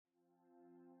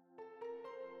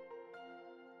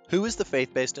Who is the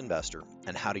faith based investor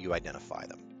and how do you identify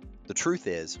them? The truth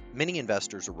is, many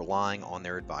investors are relying on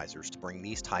their advisors to bring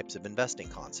these types of investing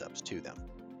concepts to them.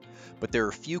 But there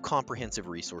are few comprehensive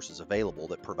resources available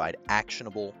that provide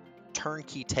actionable,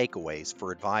 turnkey takeaways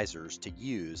for advisors to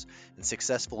use and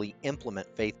successfully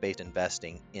implement faith based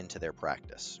investing into their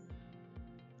practice.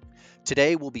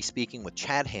 Today, we'll be speaking with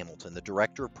Chad Hamilton, the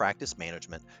Director of Practice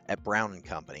Management at Brown &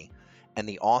 Company, and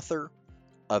the author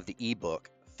of the ebook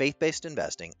Faith Based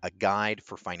Investing: A Guide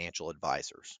for Financial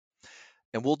Advisors.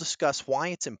 And we'll discuss why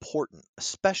it's important,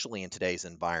 especially in today's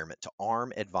environment, to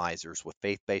arm advisors with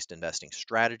faith based investing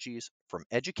strategies from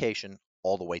education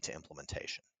all the way to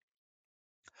implementation.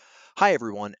 Hi,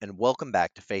 everyone, and welcome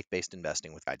back to Faith Based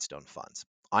Investing with Guidestone Funds.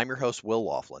 I'm your host, Will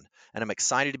Laughlin, and I'm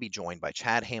excited to be joined by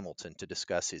Chad Hamilton to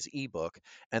discuss his ebook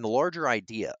and the larger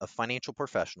idea of financial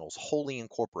professionals wholly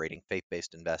incorporating faith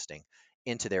based investing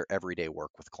into their everyday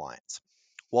work with clients.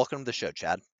 Welcome to the show,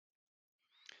 Chad.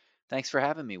 Thanks for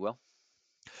having me, Will.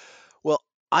 Well,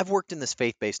 I've worked in this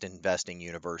faith-based investing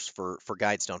universe for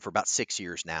Guidestone for about 6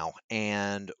 years now,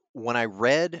 and when I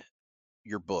read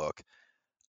your book,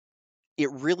 it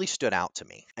really stood out to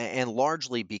me, and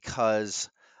largely because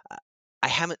uh, I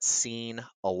haven't seen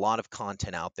a lot of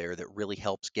content out there that really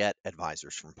helps get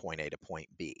advisors from point A to point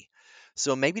B.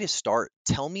 So maybe to start,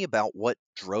 tell me about what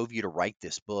drove you to write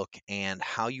this book and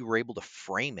how you were able to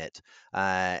frame it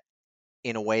uh,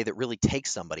 in a way that really takes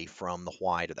somebody from the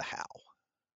why to the how.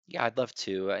 Yeah, I'd love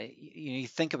to. You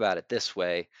think about it this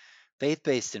way.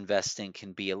 Faith-based investing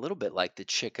can be a little bit like the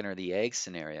chicken or the egg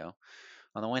scenario.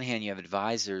 On the one hand, you have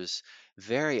advisors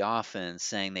very often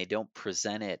saying they don't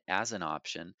present it as an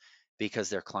option because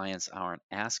their clients aren't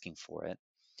asking for it.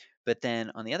 But then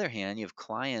on the other hand, you have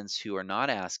clients who are not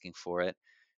asking for it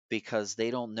because they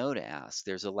don't know to ask.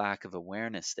 There's a lack of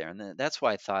awareness there. And that's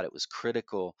why I thought it was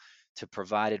critical to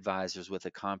provide advisors with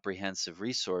a comprehensive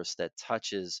resource that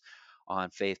touches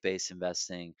on faith based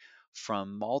investing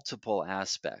from multiple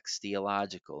aspects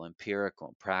theological, empirical,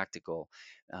 and practical.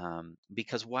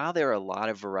 Because while there are a lot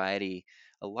of variety,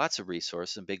 lots of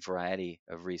resources, a big variety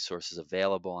of resources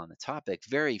available on the topic,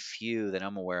 very few that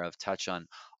I'm aware of touch on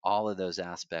all of those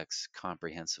aspects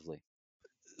comprehensively.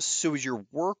 So, has your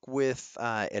work with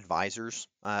advisors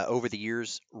over the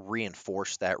years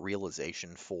reinforced that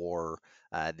realization for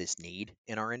this need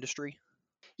in our industry?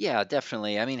 Yeah,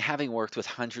 definitely. I mean, having worked with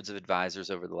hundreds of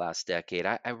advisors over the last decade,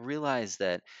 I realized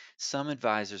that some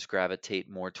advisors gravitate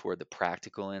more toward the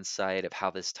practical insight of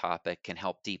how this topic can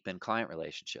help deepen client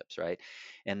relationships, right?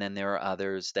 And then there are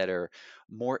others that are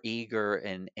more eager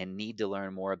and need to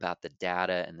learn more about the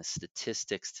data and the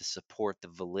statistics to support the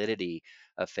validity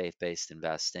of faith-based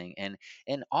investing.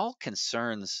 And all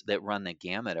concerns that run the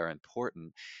gamut are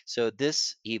important. So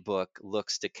this ebook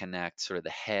looks to connect sort of the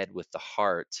head with the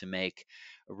heart to make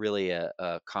really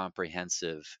a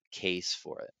comprehensive case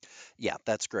for it. Yeah,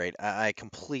 that's great. I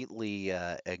completely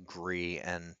agree,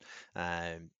 and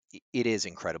it is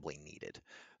incredibly needed.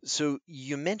 So,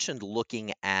 you mentioned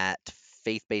looking at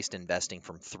faith based investing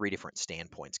from three different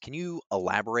standpoints. Can you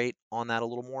elaborate on that a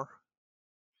little more?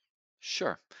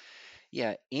 Sure.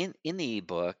 Yeah, in the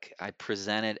ebook, I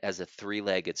present it as a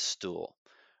three-legged stool,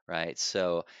 right?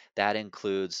 So that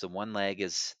includes the one leg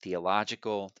is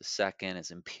theological, the second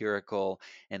is empirical,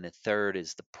 and the third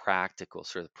is the practical,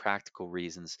 sort of the practical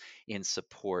reasons in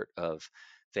support of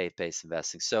faith-based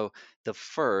investing. So the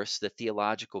first, the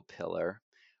theological pillar,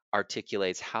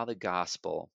 articulates how the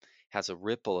gospel has a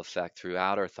ripple effect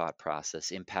throughout our thought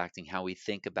process, impacting how we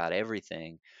think about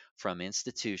everything from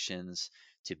institutions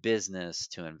to business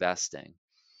to investing.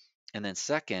 And then,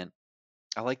 second,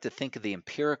 I like to think of the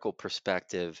empirical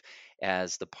perspective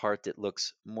as the part that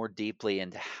looks more deeply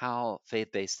into how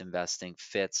faith based investing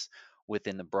fits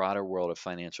within the broader world of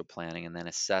financial planning and then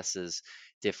assesses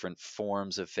different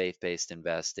forms of faith based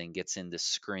investing, gets into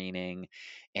screening,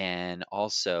 and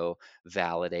also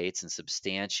validates and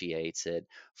substantiates it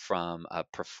from a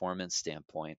performance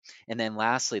standpoint. And then,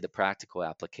 lastly, the practical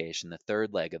application, the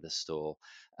third leg of the stool,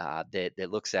 that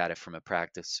looks at it from a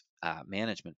practice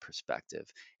management perspective.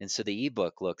 And so the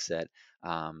ebook looks at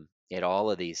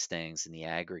all of these things in the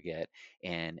aggregate,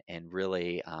 and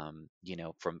really,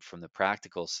 from the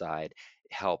practical side,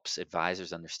 helps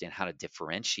advisors understand how to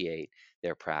differentiate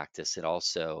their practice and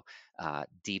also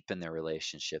deepen their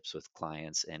relationships with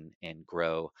clients and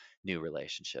grow new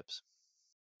relationships.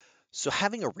 So,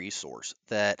 having a resource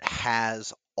that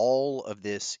has all of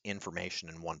this information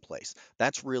in one place,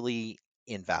 that's really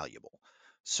invaluable.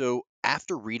 So,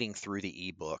 after reading through the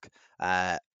ebook,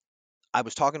 uh, I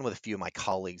was talking with a few of my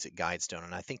colleagues at Guidestone,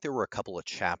 and I think there were a couple of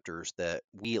chapters that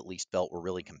we at least felt were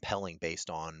really compelling based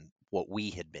on what we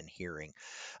had been hearing.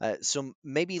 So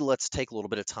maybe let's take a little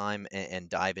bit of time and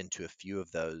dive into a few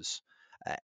of those.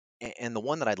 Uh, and the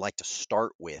one that I'd like to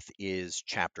start with is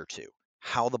chapter 2,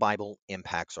 how the Bible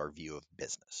impacts our view of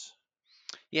business.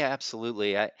 Yeah,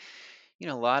 absolutely. A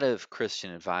lot of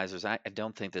Christian advisors, I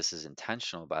don't think this is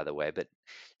intentional, by the way, but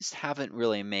just haven't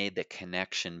really made the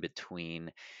connection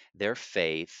between their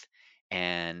faith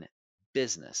and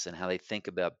business and how they think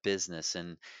about business.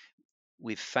 And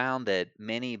we've found that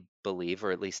many believe,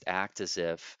 or at least act as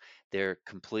if they're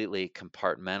completely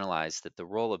compartmentalized, that the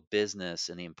role of business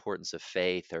and the importance of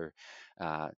faith are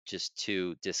just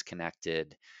two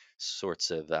disconnected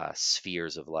sorts of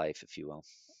spheres of life, if you will.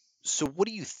 So, what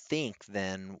do you think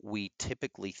then we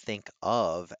typically think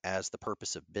of as the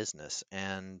purpose of business?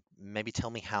 And maybe tell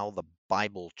me how the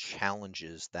Bible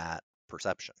challenges that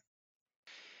perception.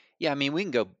 Yeah, I mean, we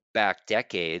can go back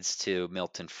decades to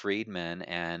Milton Friedman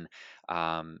and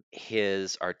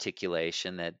his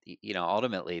articulation that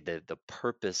ultimately the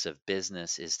purpose of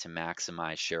business is to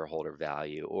maximize shareholder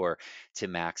value or to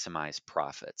maximize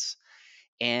profits.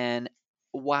 And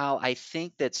while I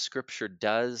think that scripture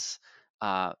does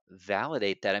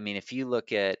validate that, I mean, if you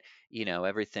look at,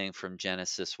 everything from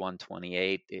Genesis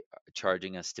 1:28,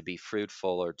 charging us to be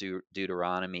fruitful, or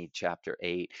Deuteronomy chapter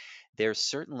 8, there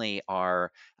certainly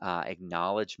are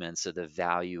acknowledgments of the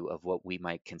value of what we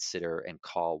might consider and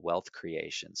call wealth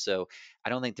creation. So I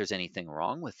don't think there's anything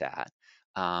wrong with that.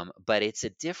 But it's a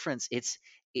difference.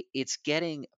 It's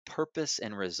getting purpose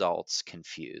and results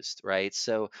confused, right?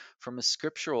 So from a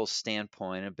scriptural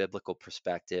standpoint, a biblical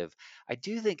perspective, I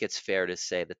do think it's fair to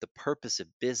say that the purpose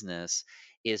of business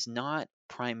is not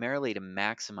primarily to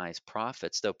maximize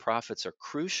profits, though profits are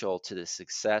crucial to the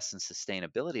success and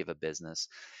sustainability of a business.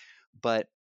 But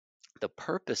the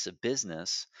purpose of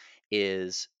business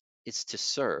is it's to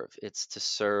serve. It's to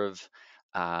serve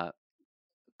uh,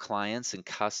 clients and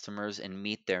customers and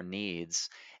meet their needs.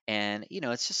 And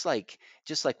it's just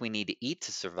like we need to eat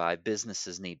to survive,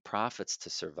 businesses need profits to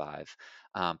survive.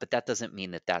 But that doesn't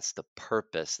mean that that's the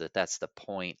purpose, that's the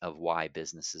point of why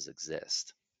businesses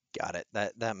exist. Got it.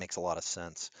 That makes a lot of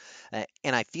sense.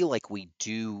 And I feel like we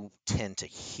do tend to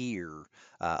hear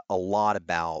a lot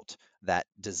about that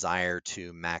desire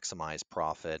to maximize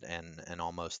profit and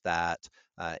almost that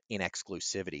in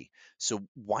exclusivity. So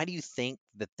why do you think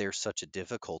that there's such a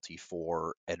difficulty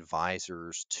for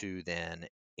advisors to then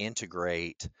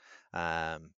integrate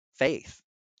faith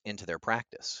into their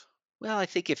practice? Well, I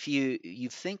think if you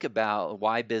think about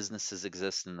why businesses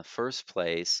exist in the first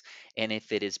place, and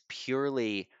if it is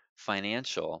purely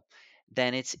financial,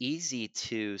 then it's easy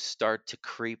to start to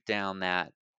creep down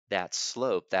that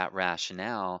slope, that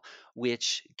rationale,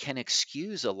 which can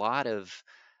excuse a lot of,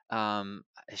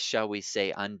 shall we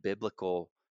say, unbiblical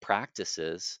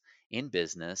practices in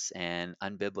business and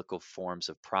unbiblical forms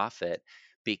of profit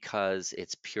because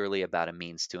it's purely about a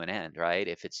means to an end, right?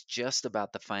 If it's just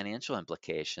about the financial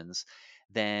implications,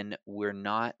 then we're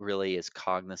not really as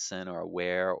cognizant or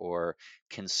aware or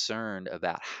concerned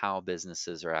about how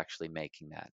businesses are actually making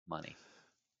that money.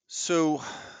 So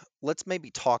let's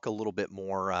maybe talk a little bit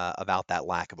more about that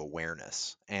lack of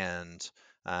awareness and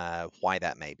why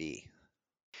that may be.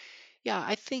 Yeah,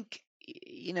 I think,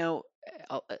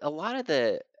 a lot of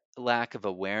the lack of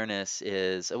awareness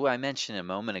is, well, I mentioned a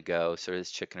moment ago, sort of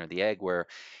this chicken or the egg, where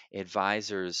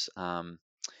advisors,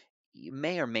 you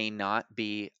may or may not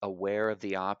be aware of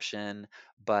the option,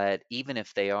 but even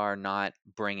if they are, not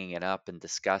bringing it up and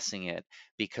discussing it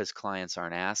because clients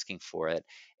aren't asking for it.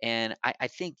 And I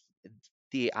think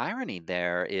the irony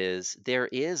there is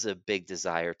a big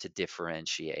desire to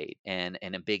differentiate and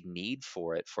a big need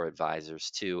for it for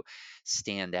advisors to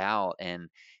stand out and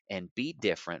be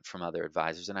different from other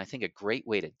advisors. And I think a great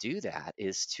way to do that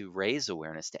is to raise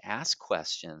awareness, to ask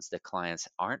questions that clients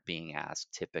aren't being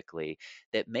asked typically,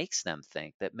 that makes them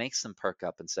think, that makes them perk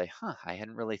up and say, huh, I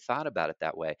hadn't really thought about it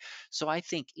that way. So I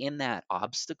think in that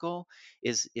obstacle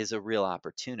is a real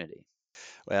opportunity.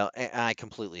 Well, I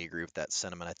completely agree with that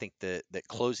sentiment. I think that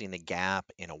closing the gap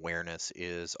in awareness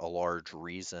is a large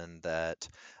reason that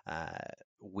uh,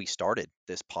 we started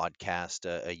this podcast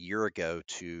a year ago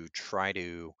to try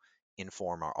to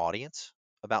inform our audience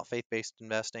about faith-based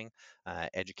investing,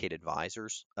 educate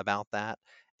advisors about that,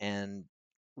 and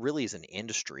really as an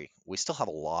industry, we still have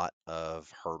a lot of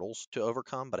hurdles to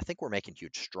overcome, but I think we're making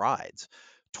huge strides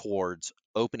towards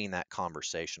opening that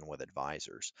conversation with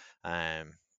advisors.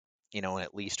 Um, And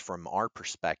at least from our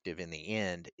perspective, in the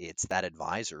end, it's that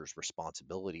advisor's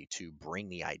responsibility to bring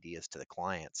the ideas to the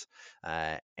clients.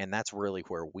 And that's really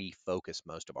where we focus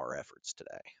most of our efforts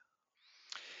today.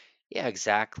 Yeah,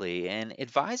 exactly. And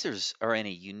advisors are in a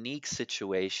unique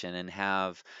situation and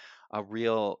have a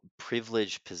real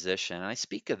privileged position. And I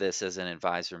speak of this as an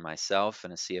advisor myself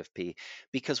and a CFP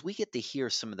because we get to hear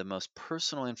some of the most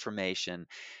personal information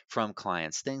from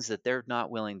clients, things that they're not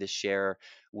willing to share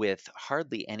with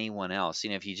hardly anyone else.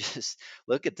 If you just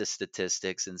look at the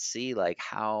statistics and see like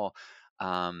how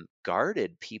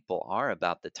guarded people are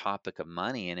about the topic of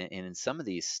money. And in some of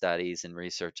these studies and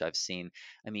research I've seen,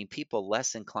 I mean, people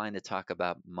less inclined to talk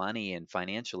about money and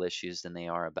financial issues than they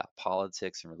are about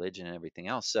politics and religion and everything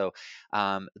else. So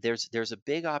there's a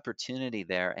big opportunity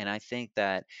there, and I think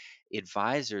that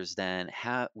advisors then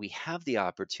have we have the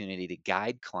opportunity to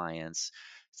guide clients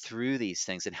through these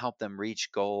things and help them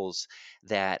reach goals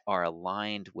that are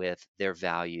aligned with their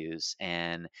values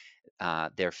and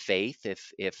their faith,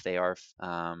 if they are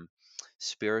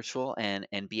spiritual,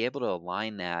 and be able to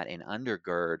align that and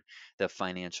undergird the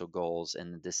financial goals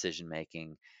and the decision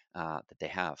making that they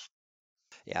have.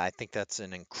 Yeah, I think that's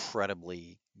an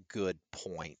incredibly good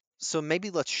point. So maybe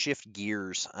let's shift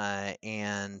gears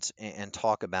and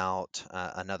talk about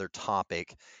another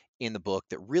topic in the book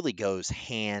that really goes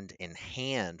hand in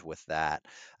hand with that.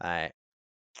 Uh,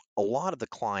 a lot of the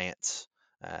clients,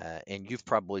 and you've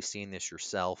probably seen this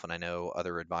yourself, and I know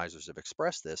other advisors have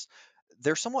expressed this,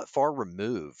 they're somewhat far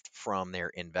removed from their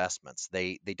investments.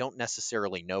 They don't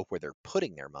necessarily know where they're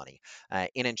putting their money. And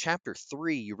in chapter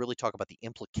 3, you really talk about the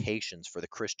implications for the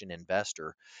Christian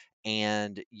investor,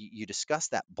 and you discuss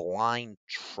that blind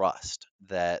trust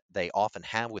that they often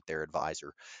have with their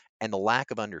advisor, and the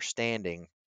lack of understanding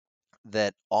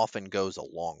that often goes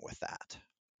along with that.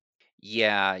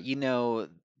 Yeah,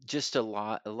 just a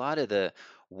lot of the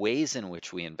ways in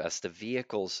which we invest, the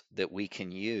vehicles that we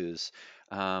can use,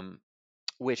 um,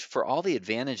 which for all the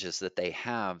advantages that they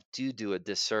have, do a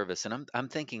disservice. And I'm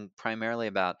thinking primarily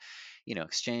about,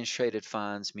 exchange traded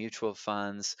funds, mutual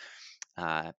funds,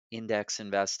 index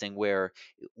investing, where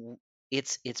w-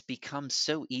 it's become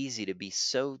so easy to be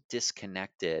so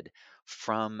disconnected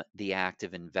from the act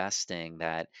of investing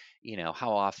that,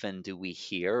 how often do we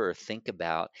hear or think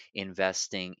about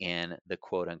investing in the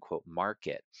quote unquote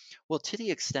market? Well, to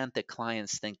the extent that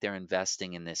clients think they're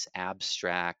investing in this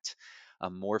abstract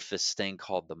amorphous thing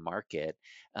called the market,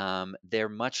 they're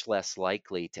much less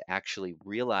likely to actually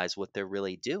realize what they're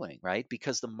really doing, right?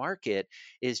 Because the market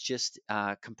is just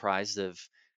comprised of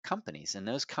companies, and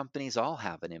those companies all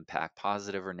have an impact,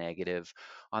 positive or negative,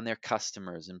 on their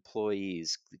customers,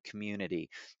 employees, the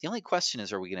community. The only question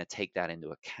is, are we going to take that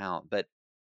into account? But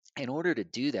in order to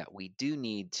do that, we do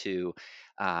need to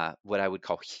what I would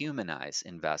call humanize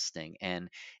investing and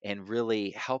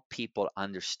really help people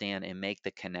understand and make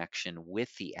the connection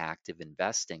with the act of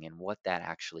investing and what that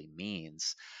actually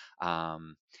means,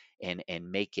 um,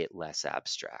 and make it less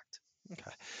abstract.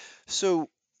 Okay. So,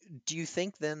 do you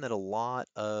think then that a lot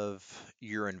of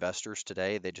your investors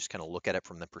today, they just kind of look at it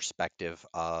from the perspective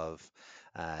of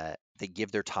they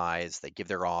give their tithes, they give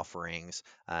their offerings,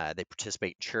 they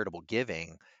participate in charitable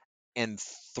giving, and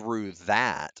through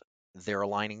that, they're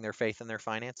aligning their faith and their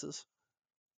finances?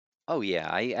 Oh yeah,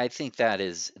 I think that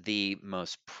is the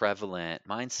most prevalent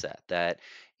mindset that,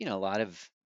 a lot of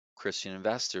Christian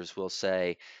investors will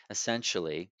say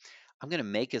essentially, I'm going to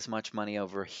make as much money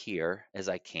over here as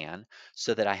I can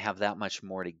so that I have that much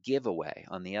more to give away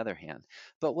on the other hand.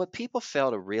 But what people fail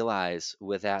to realize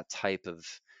with that type of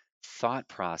thought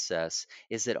process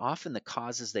is that often the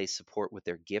causes they support with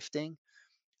their gifting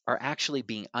are actually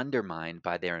being undermined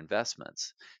by their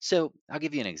investments. So I'll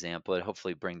give you an example and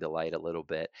hopefully bring to light a little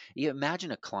bit. You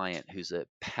imagine a client who's a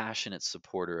passionate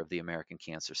supporter of the American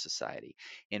Cancer Society,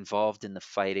 involved in the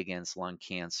fight against lung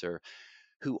cancer,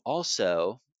 who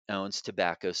also owns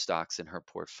tobacco stocks in her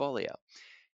portfolio.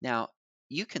 Now,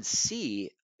 you can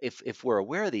see, if we're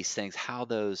aware of these things, how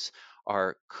those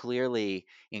are clearly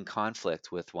in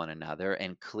conflict with one another,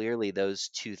 and clearly those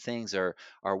two things are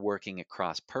working at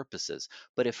cross purposes.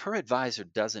 But if her advisor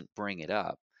doesn't bring it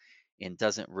up and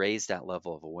doesn't raise that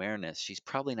level of awareness, she's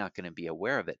probably not going to be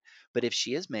aware of it. But if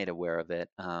she is made aware of it,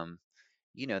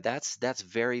 that's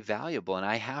very valuable, and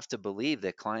I have to believe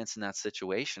that clients in that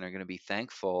situation are going to be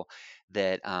thankful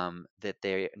that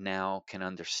they now can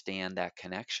understand that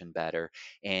connection better,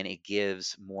 and it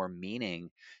gives more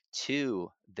meaning to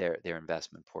their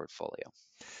investment portfolio.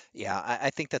 Yeah, I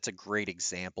think that's a great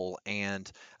example,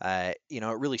 and it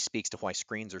really speaks to why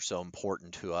screens are so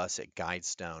important to us at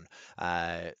Guidestone.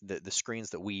 The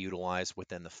screens that we utilize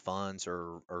within the funds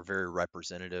are very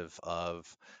representative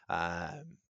of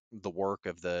the work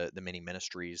of the many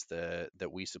ministries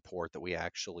that we support, that we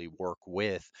actually work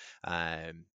with.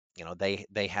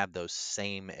 They have those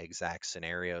same exact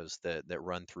scenarios that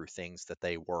run through things that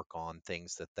they work on,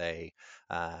 things that they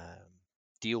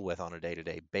deal with on a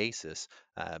day-to-day basis.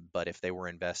 But if they were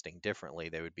investing differently,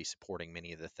 they would be supporting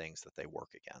many of the things that they work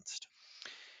against.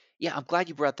 Yeah, I'm glad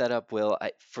you brought that up, Will.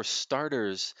 For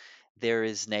starters, there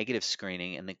is negative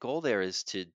screening, and the goal there is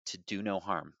to do no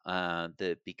harm.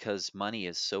 Because money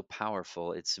is so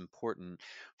powerful, it's important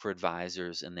for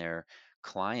advisors and their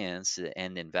clients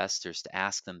and investors to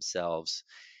ask themselves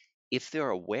if they're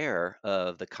aware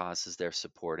of the causes they're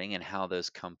supporting and how those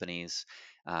companies,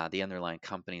 the underlying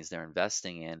companies they're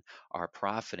investing in, are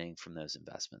profiting from those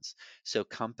investments. So,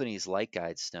 companies like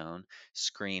Guidestone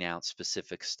screen out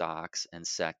specific stocks and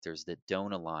sectors that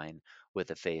don't align with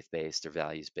a faith based or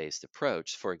values based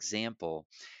approach. For example,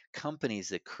 companies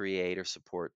that create or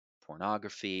support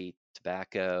pornography,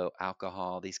 tobacco,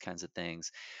 alcohol, these kinds of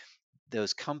things,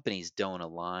 those companies don't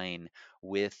align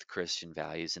with Christian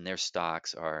values, and their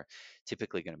stocks are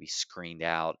typically going to be screened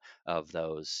out of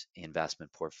those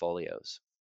investment portfolios.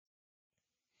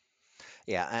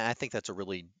 Yeah, I think that's a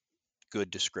really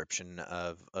good description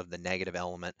of the negative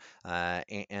element.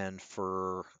 And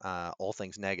for all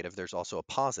things negative, there's also a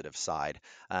positive side.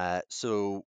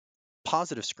 So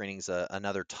positive screening is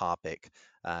another topic,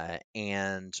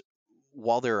 and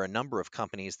while there are a number of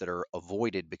companies that are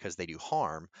avoided because they do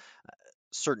harm,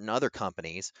 certain other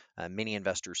companies, many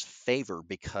investors favor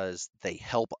because they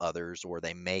help others or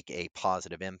they make a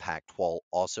positive impact while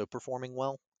also performing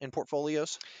well in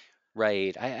portfolios.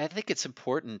 Right. I think it's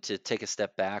important to take a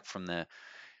step back from the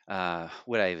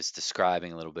what I was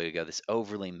describing a little bit ago, this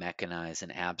overly mechanized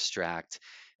and abstract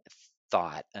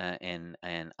thought and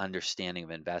understanding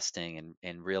of investing,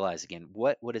 and realize again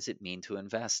what does it mean to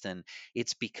invest, and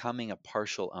it's becoming a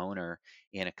partial owner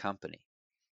in a company.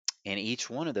 And each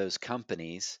one of those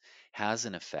companies has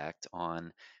an effect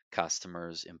on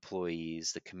customers,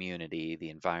 employees, the community, the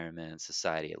environment,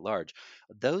 society at large.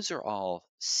 Those are all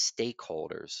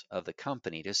stakeholders of the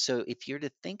company. So if you're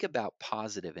to think about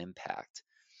positive impact,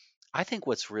 I think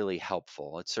what's really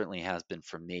helpful, it certainly has been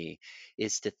for me,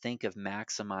 is to think of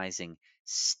maximizing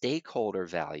stakeholder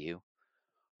value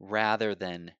rather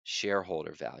than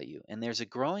shareholder value. And there's a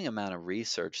growing amount of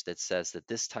research that says that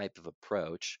this type of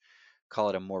approach, call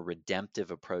it a more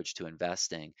redemptive approach to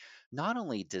investing, not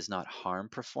only does not harm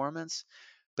performance,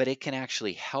 but it can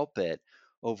actually help it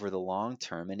over the long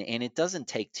term. And it doesn't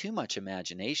take too much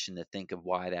imagination to think of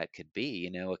why that could be.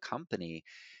 A company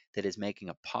that is making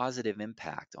a positive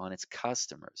impact on its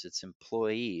customers, its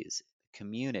employees,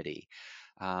 community,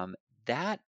 um,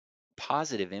 that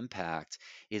positive impact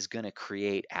is going to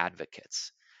create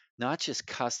advocates, not just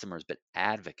customers, but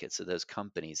advocates of those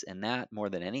companies. And that, more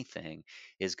than anything,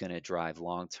 is going to drive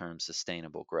long term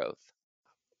sustainable growth.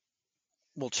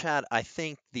 Well, Chad, I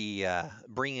think the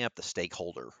bringing up the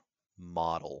stakeholder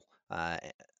model,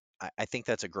 I think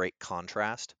that's a great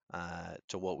contrast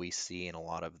to what we see in a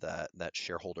lot of that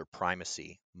shareholder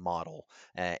primacy model,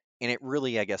 and it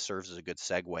really, I guess, serves as a good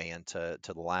segue into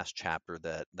the last chapter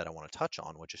that I want to touch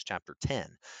on, which is chapter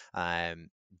 10, um,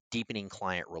 deepening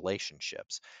client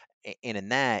relationships. And in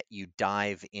that, you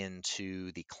dive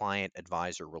into the client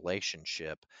advisor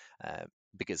relationship, uh,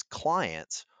 because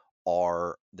clients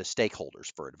are the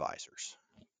stakeholders for advisors.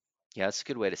 Yeah, that's a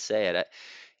good way to say it.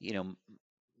 You know, m-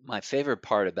 my favorite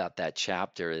part about that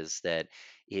chapter is that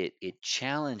it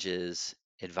challenges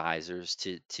advisors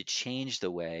to change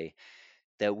the way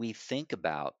that we think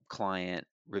about client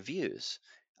reviews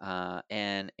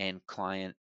and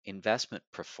client investment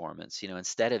performance.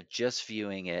 Instead of just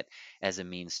viewing it as a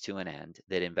means to an end,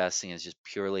 that investing is just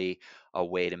purely a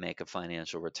way to make a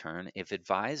financial return. If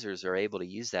advisors are able to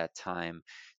use that time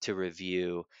to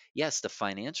review, yes, the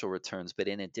financial returns, but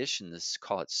in addition, this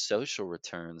call it social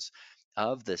returns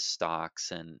of the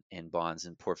stocks and bonds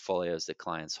and portfolios that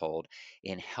clients hold,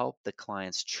 and help the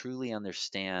clients truly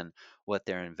understand what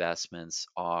their investments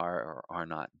are or are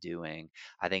not doing,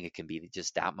 I think it can be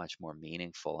just that much more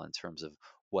meaningful in terms of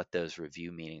what those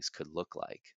review meetings could look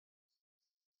like.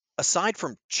 Aside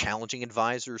from challenging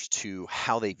advisors to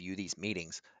how they view these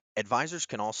meetings, advisors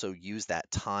can also use that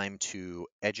time to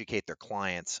educate their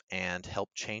clients and help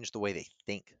change the way they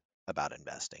think about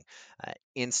investing.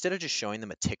 Instead of just showing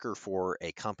them a ticker for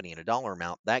a company and a dollar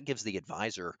amount, that gives the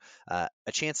advisor a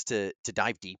chance to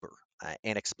dive deeper.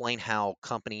 and explain how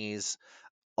companies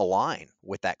align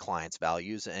with that client's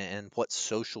values and what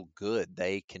social good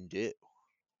they can do.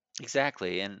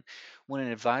 Exactly. And when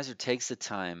an advisor takes the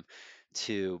time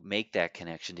to make that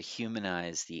connection, to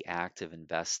humanize the act of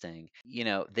investing,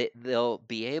 they'll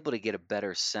be able to get a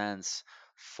better sense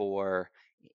for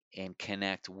and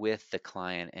connect with the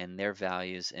client and their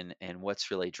values and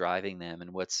what's really driving them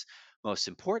and what's most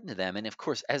important to them. And of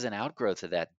course, as an outgrowth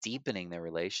of that, deepening their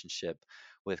relationship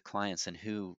with clients, and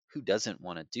who doesn't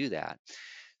want to do that.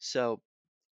 So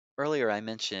earlier I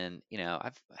mentioned,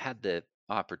 I've had the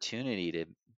opportunity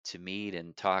to meet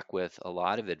and talk with a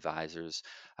lot of advisors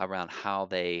around how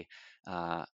they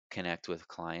connect with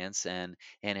clients, and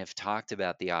have talked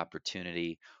about the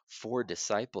opportunity for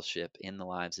discipleship in the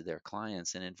lives of their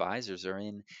clients. And advisors are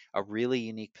in a really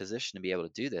unique position to be able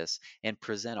to do this and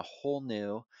present a whole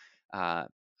new, uh,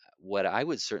 what I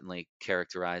would certainly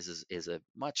characterize as is a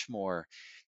much more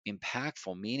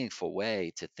impactful, meaningful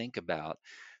way to think about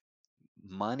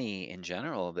money in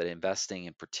general, but investing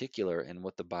in particular, and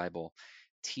what the Bible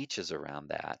teaches around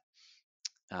that.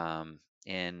 Um,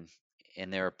 and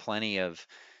and there are plenty of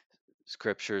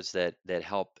scriptures that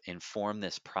help inform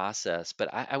this process.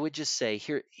 But I would just say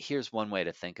here's one way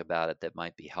to think about it that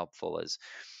might be helpful is,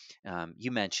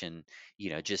 you mentioned,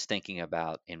 just thinking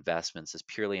about investments as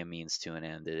purely a means to an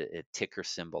end, a ticker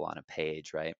symbol on a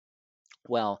page, right?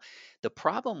 Well, the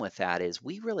problem with that is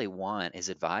we really want, as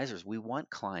advisors, we want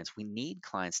clients, we need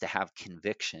clients to have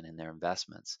conviction in their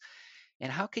investments.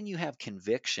 And how can you have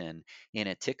conviction in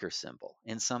a ticker symbol,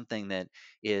 in something that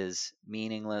is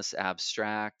meaningless,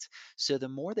 abstract? So the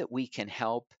more that we can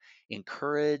help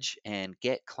encourage and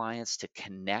get clients to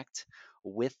connect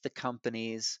with the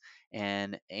companies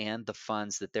and the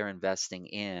funds that they're investing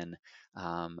in,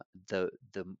 um, the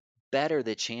better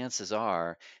the chances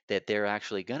are that they're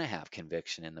actually going to have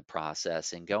conviction in the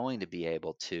process and going to be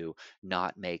able to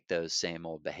not make those same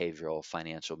old behavioral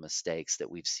financial mistakes that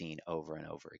we've seen over and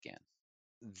over again.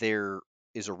 There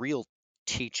is a real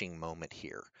teaching moment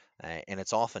here, and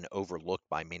it's often overlooked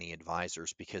by many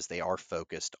advisors because they are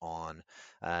focused on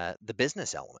the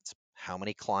business elements, how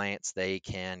many clients they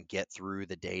can get through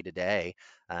the day to day,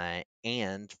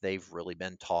 and they've really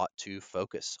been taught to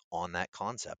focus on that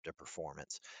concept of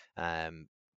performance. Um,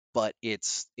 but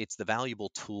it's the valuable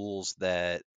tools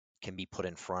that can be put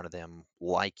in front of them,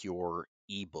 like your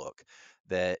ebook,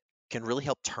 that can really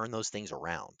help turn those things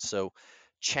around. So,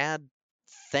 Chad,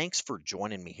 thanks for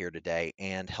joining me here today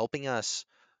and helping us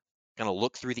kind of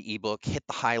look through the ebook, hit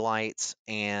the highlights,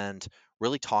 and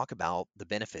really talk about the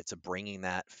benefits of bringing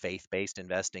that faith-based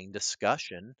investing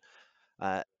discussion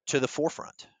to the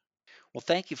forefront. Well,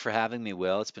 thank you for having me,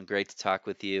 Will. It's been great to talk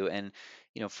with you. And,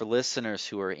 for listeners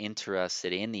who are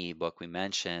interested in the ebook we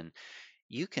mentioned,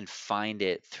 you can find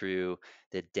it through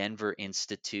the Denver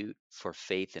Institute for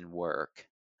Faith and Work.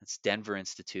 It's Denver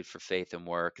Institute for Faith and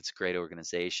Work. It's a great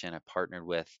organization I partnered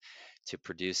with to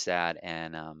produce that,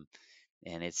 and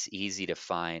it's easy to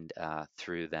find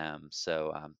through them.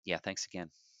 So, yeah, thanks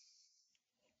again.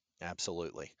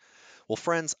 Absolutely. Well,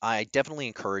 friends, I definitely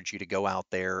encourage you to go out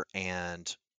there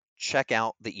and check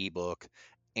out the ebook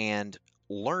and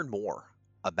learn more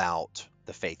about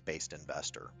the faith-based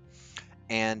investor.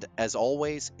 And as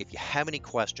always, if you have any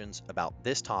questions about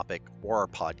this topic or our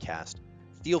podcast,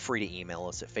 feel free to email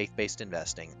us at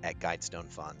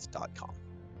faithbasedinvesting@guidestonefunds.com.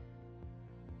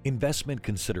 Investment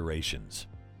considerations.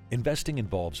 Investing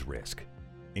involves risk,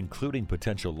 including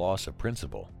potential loss of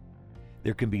principal.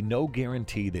 There can be no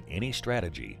guarantee that any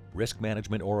strategy, risk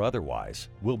management or otherwise,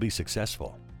 will be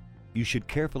successful. You should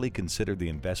carefully consider the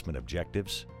investment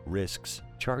objectives, risks,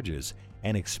 charges,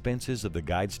 and expenses of the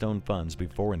Guidestone funds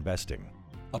before investing.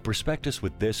 A prospectus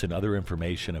with this and other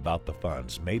information about the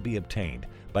funds may be obtained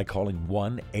by calling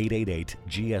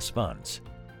 1-888-GS-FUNDS,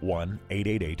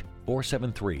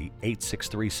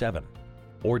 1-888-473-8637,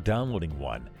 or downloading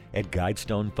one at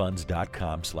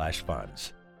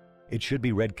guidestonefunds.com/funds. It should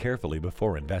be read carefully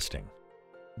before investing.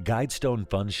 Guidestone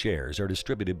Funds shares are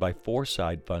distributed by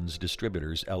Foreside Funds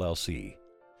Distributors, LLC,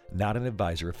 not an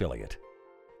advisor affiliate.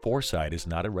 Foreside is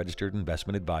not a registered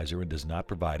investment advisor and does not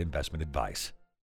provide investment advice.